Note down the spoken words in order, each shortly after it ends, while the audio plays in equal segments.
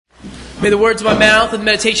May the words of my mouth and the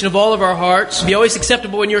meditation of all of our hearts be always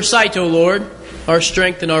acceptable in your sight, O Lord, our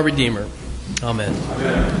strength and our Redeemer. Amen.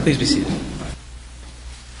 Amen. Please be seated.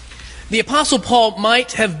 The Apostle Paul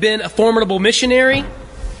might have been a formidable missionary.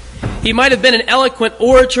 He might have been an eloquent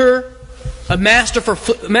orator, a masterful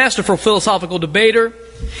philosophical debater.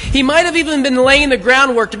 He might have even been laying the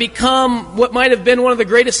groundwork to become what might have been one of the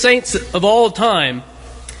greatest saints of all time.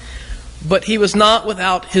 But he was not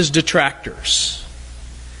without his detractors.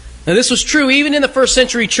 Now, this was true even in the first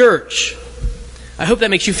century church. I hope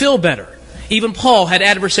that makes you feel better. Even Paul had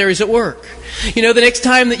adversaries at work. You know, the next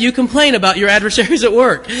time that you complain about your adversaries at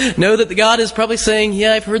work, know that God is probably saying,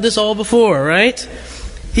 yeah, I've heard this all before, right?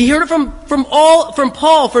 He heard it from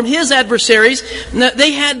Paul, from his adversaries. Now,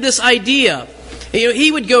 they had this idea. You know,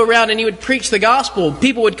 he would go around and he would preach the gospel.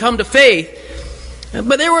 People would come to faith.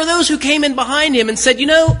 But there were those who came in behind him and said, you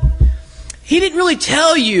know, he didn't really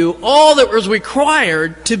tell you all that was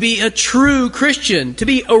required to be a true Christian, to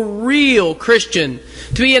be a real Christian,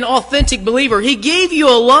 to be an authentic believer. He gave you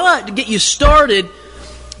a lot to get you started,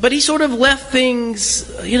 but he sort of left things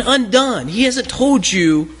undone. He hasn't told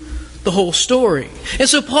you the whole story. And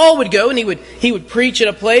so Paul would go and he would preach at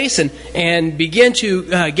a place and begin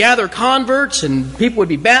to gather converts, and people would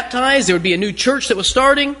be baptized. There would be a new church that was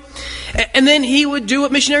starting. And then he would do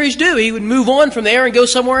what missionaries do. He would move on from there and go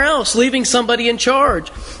somewhere else, leaving somebody in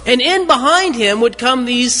charge. And in behind him would come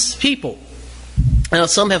these people. Now,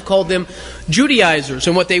 some have called them Judaizers.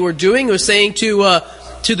 And what they were doing was saying to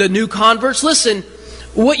the new converts, listen,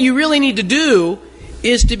 what you really need to do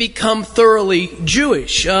is to become thoroughly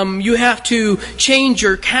Jewish. You have to change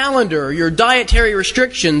your calendar, your dietary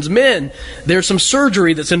restrictions. Men, there's some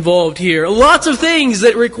surgery that's involved here. Lots of things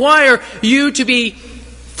that require you to be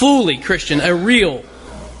fully Christian, a real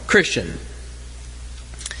Christian.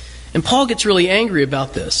 And Paul gets really angry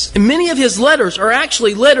about this. And many of his letters are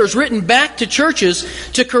actually letters written back to churches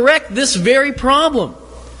to correct this very problem.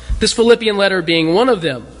 This Philippian letter being one of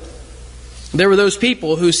them. There were those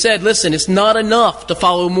people who said, listen, it's not enough to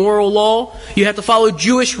follow moral law. You have to follow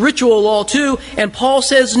Jewish ritual law too. And Paul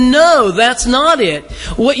says, no, that's not it.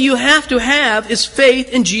 What you have to have is faith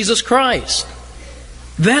in Jesus Christ.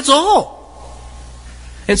 That's all.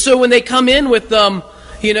 And so when they come in with, the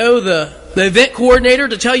event coordinator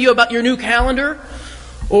to tell you about your new calendar,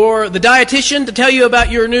 or the dietitian to tell you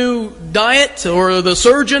about your new diet, or the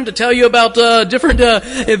surgeon to tell you about different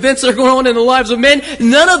events that are going on in the lives of men,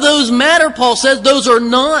 none of those matter, Paul says. Those are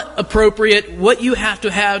not appropriate. What you have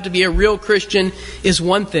to be a real Christian is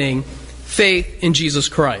one thing: faith in Jesus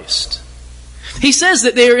Christ. He says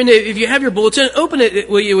that there, if you have your bulletin, open it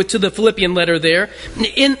will you to the Philippian letter there.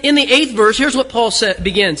 In the 8th verse, here's what Paul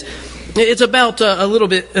begins. It's about a little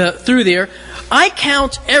bit through there. I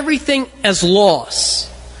count everything as loss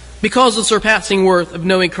because of the surpassing worth of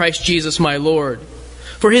knowing Christ Jesus my Lord.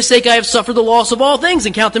 For His sake I have suffered the loss of all things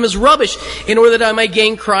and count them as rubbish, in order that I may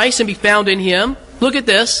gain Christ and be found in Him. Look at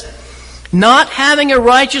this. Not having a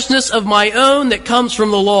righteousness of my own that comes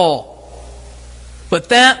from the law, but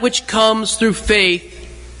that which comes through faith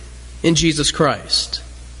in Jesus Christ.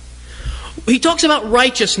 He talks about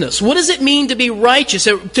righteousness. What does it mean to be righteous?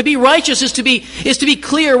 To be righteous is to be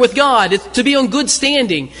clear with God. It's to be on good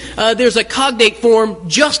standing. There's a cognate form,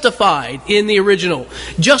 justified, in the original.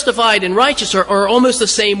 Justified and righteous are almost the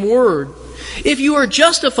same word. If you are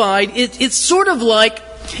justified, it's sort of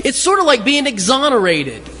like being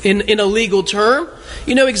exonerated in a legal term.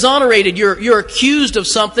 You know, exonerated, you're accused of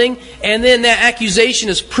something, and then that accusation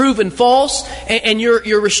is proven false, and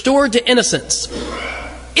you're restored to innocence.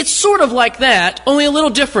 It's sort of like that, only a little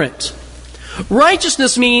different.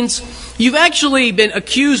 Righteousness means you've actually been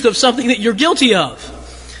accused of something that you're guilty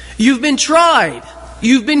of. You've been tried.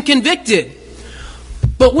 You've been convicted.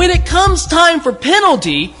 But when it comes time for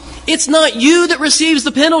penalty, it's not you that receives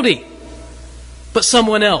the penalty, but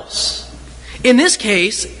someone else. In this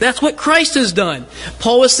case, that's what Christ has done.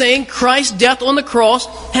 Paul is saying Christ's death on the cross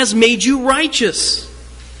has made you righteous.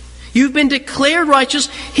 You've been declared righteous.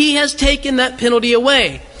 He has taken that penalty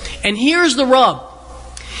away. And here's the rub.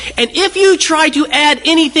 And if you try to add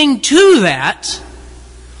anything to that,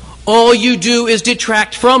 all you do is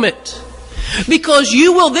detract from it. Because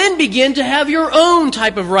you will then begin to have your own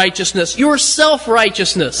type of righteousness, your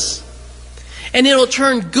self-righteousness. And it'll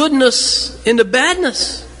turn goodness into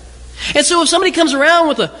badness. And so if somebody comes around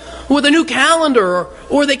with a new calendar,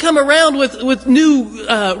 or they come around with new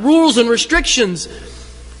rules and restrictions,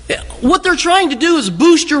 what they're trying to do is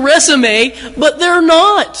boost your resume, but they're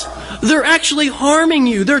not. They're actually harming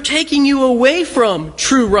you. They're taking you away from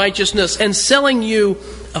true righteousness and selling you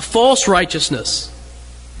a false righteousness.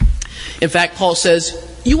 In fact, Paul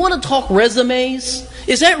says, you want to talk resumes?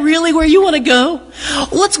 Is that really where you want to go?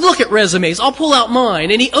 Let's look at resumes. I'll pull out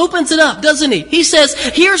mine. And he opens it up, doesn't he? He says,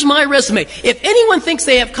 here's my resume. If anyone thinks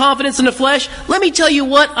they have confidence in the flesh, let me tell you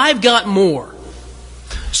what, I've got more.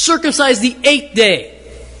 Circumcised the 8th day.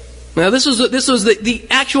 Now this was the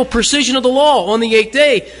actual precision of the law. On the 8th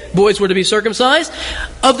day, boys were to be circumcised.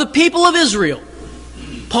 Of the people of Israel,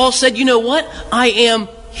 Paul said, you know what? My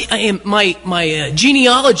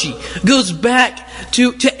genealogy goes back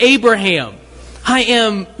to Abraham. I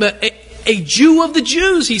am a Jew of the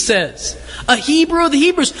Jews, he says. A Hebrew of the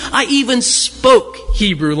Hebrews. I even spoke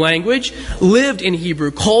Hebrew language, lived in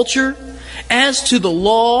Hebrew culture. As to the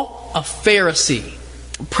law, a Pharisee.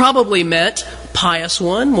 Probably meant pious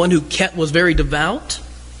one who was very devout.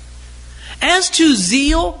 As to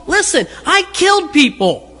zeal, listen, I killed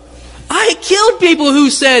people. I killed people who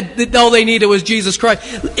said that all they needed was Jesus Christ.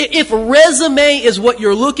 If resume is what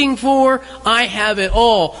you're looking for, I have it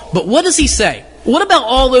all. But what does he say? What about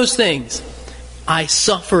all those things? I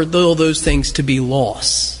suffered all those things to be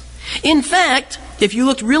loss. In fact, if you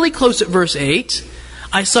looked really close at verse 8,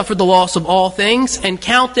 I suffered the loss of all things and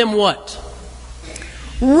count them what?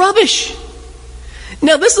 Rubbish.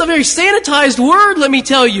 Now, this is a very sanitized word, let me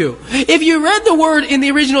tell you. If you read the word in the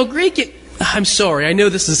original Greek, I'm sorry, I know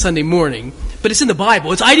this is Sunday morning, but it's in the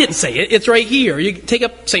Bible. I didn't say it. It's right here. You take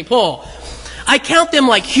up St. Paul. I count them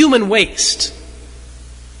like human waste.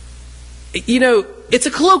 You know, it's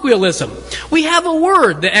a colloquialism. We have a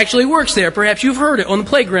word that actually works there. Perhaps you've heard it on the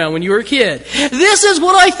playground when you were a kid. This is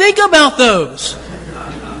what I think about those.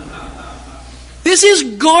 This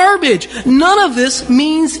is garbage. None of this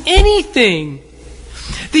means anything.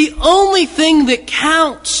 The only thing that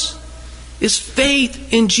counts is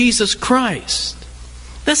faith in Jesus Christ.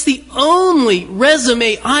 That's the only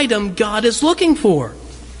resume item God is looking for.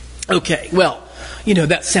 Okay, well, you know,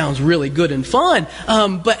 that sounds really good and fun,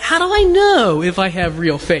 but how do I know if I have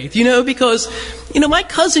real faith? You know, because, you know, my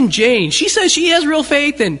cousin Jane, she says she has real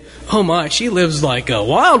faith, and oh my, she lives like a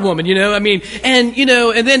wild woman, you know, I mean, and, you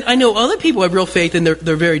know, and then I know other people have real faith and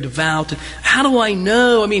they're very devout. And how do I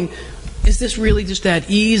know? I mean, is this really just that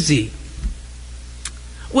easy?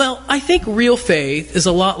 Well, I think real faith is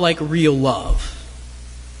a lot like real love.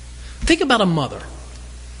 Think about a mother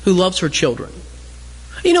who loves her children.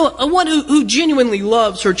 You know, one who genuinely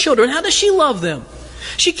loves her children. How does she love them?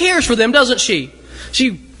 She cares for them, doesn't she?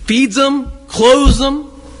 She feeds them, clothes them,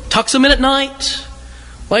 tucks them in at night.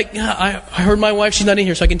 Like, I heard my wife, she's not in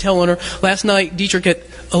here, so I can tell on her. Last night, Dietrich at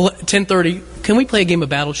 10:30, can we play a game of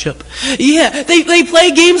Battleship? Yeah, they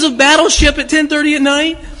play games of Battleship at 10:30 at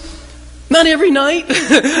night. Not every night,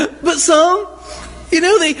 but some. You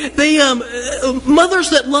know, they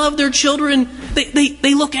mothers that love their children,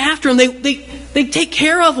 they look after them. They take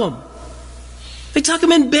care of them. They tuck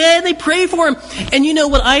them in bed. They pray for them. And you know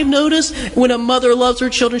what I've noticed? When a mother loves her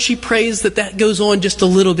children, she prays that goes on just a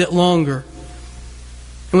little bit longer.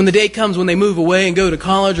 And when the day comes when they move away and go to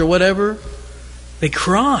college or whatever, they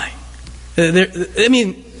cry.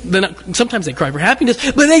 Sometimes they cry for happiness,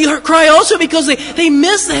 but they cry also because they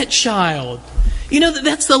miss that child. You know,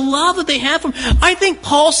 that's the love that they have from. I think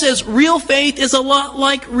Paul says real faith is a lot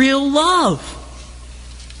like real love.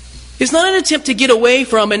 It's not an attempt to get away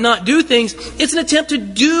from and not do things. It's an attempt to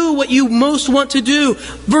do what you most want to do.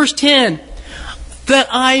 Verse 10.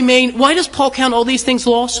 Why does Paul count all these things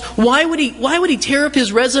lost? Why would he tear up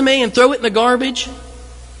his resume and throw it in the garbage?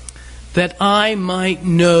 That I might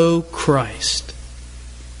know Christ.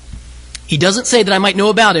 He doesn't say that I might know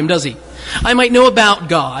about Him, does he? I might know about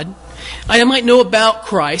God. I might know about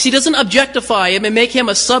Christ. He doesn't objectify Him and make Him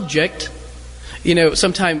a subject. You know,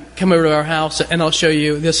 sometime come over to our house and I'll show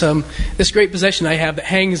you this great possession I have that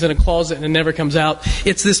hangs in a closet and it never comes out.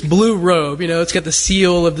 It's this blue robe, you know, it's got the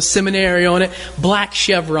seal of the seminary on it, black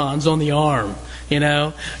chevrons on the arm, you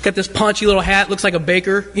know. Got this paunchy little hat, looks like a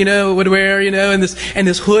baker, you know, would wear, you know, and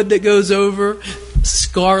this hood that goes over,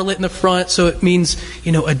 scarlet in the front, so it means,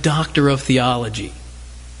 you know, a doctor of theology.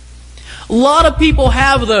 A lot of people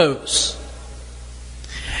have those.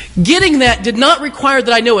 Getting that did not require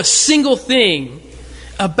that I know a single thing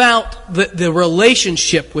about the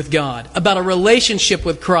relationship with God, about a relationship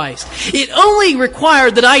with Christ. It only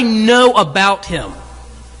required that I know about Him.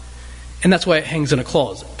 And that's why it hangs in a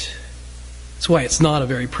closet. That's why it's not a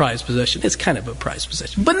very prized possession. It's kind of a prized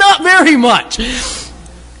possession, but not very much.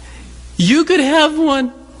 You could have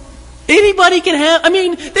one. Anybody can have. I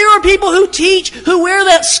mean, there are people who teach, who wear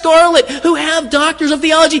that scarlet, who have doctors of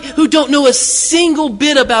theology, who don't know a single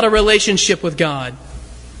bit about a relationship with God.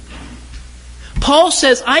 Paul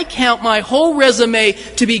says, I count my whole resume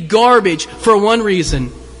to be garbage for one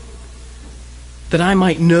reason. That I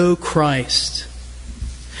might know Christ.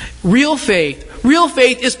 Real faith Real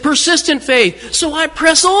faith is persistent faith. So I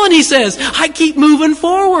press on, he says. I keep moving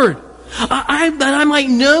forward. That I might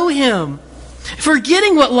know him.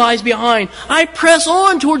 Forgetting what lies behind, I press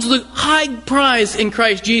on towards the high prize in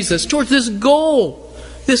Christ Jesus, towards this goal,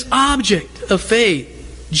 this object of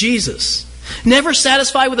faith, Jesus. Never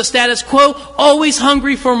satisfied with the status quo, always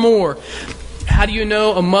hungry for more. How do you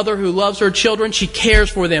know a mother who loves her children? She cares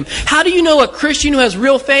for them. How do you know a Christian who has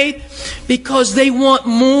real faith? Because they want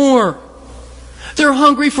more. They're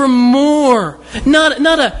hungry for more. Not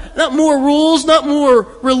more rules, not more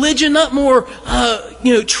religion, not more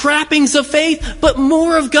trappings of faith, but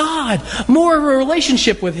more of God, more of a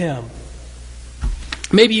relationship with Him.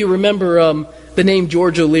 Maybe you remember the name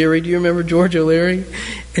George O'Leary. Do you remember George O'Leary?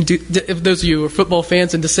 And if those of you who are football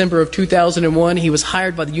fans, in December of 2001, he was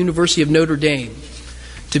hired by the University of Notre Dame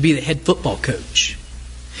to be the head football coach.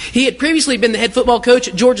 He had previously been the head football coach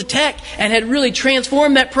at Georgia Tech and had really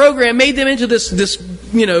transformed that program, made them into this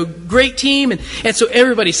great team. And so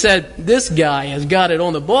everybody said, this guy has got it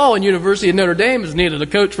on the ball, and University of Notre Dame has needed a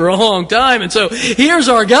coach for a long time. And so here's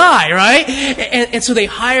our guy, right? And so they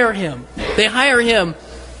hire him. They hire him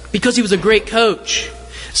because he was a great coach.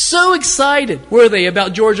 So excited were they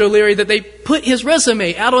about George O'Leary that they put his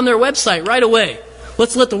resume out on their website right away.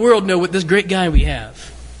 Let's let the world know what this great guy we have.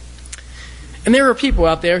 And there are people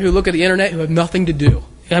out there who look at the internet who have nothing to do.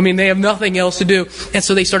 I mean, they have nothing else to do. And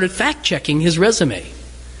so they started fact-checking his resume.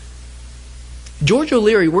 George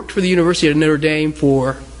O'Leary worked for the University of Notre Dame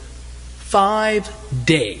for 5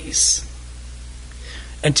 days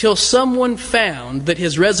until someone found that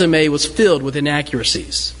his resume was filled with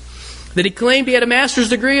inaccuracies. That he claimed he had a master's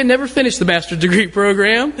degree and never finished the master's degree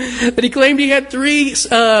program. That he claimed he had 3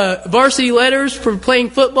 varsity letters for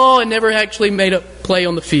playing football and never actually made a play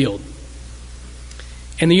on the field.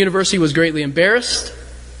 And the university was greatly embarrassed,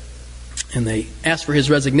 and they asked for his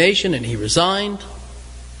resignation, and he resigned.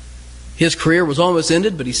 His career was almost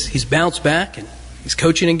ended, but he's bounced back, and he's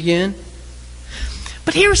coaching again.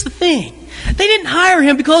 But here's the thing. They didn't hire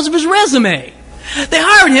him because of his resume. They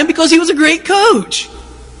hired him because he was a great coach.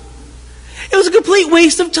 It was a complete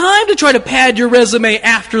waste of time to try to pad your resume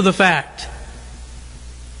after the fact.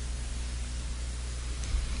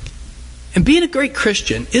 And being a great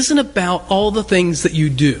Christian isn't about all the things that you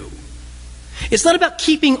do. It's not about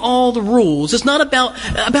keeping all the rules. It's not about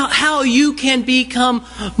how you can become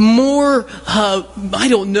more,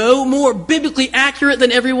 more biblically accurate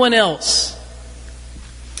than everyone else.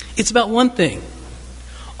 It's about one thing: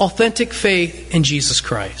 authentic faith in Jesus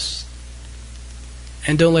Christ.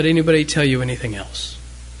 And don't let anybody tell you anything else.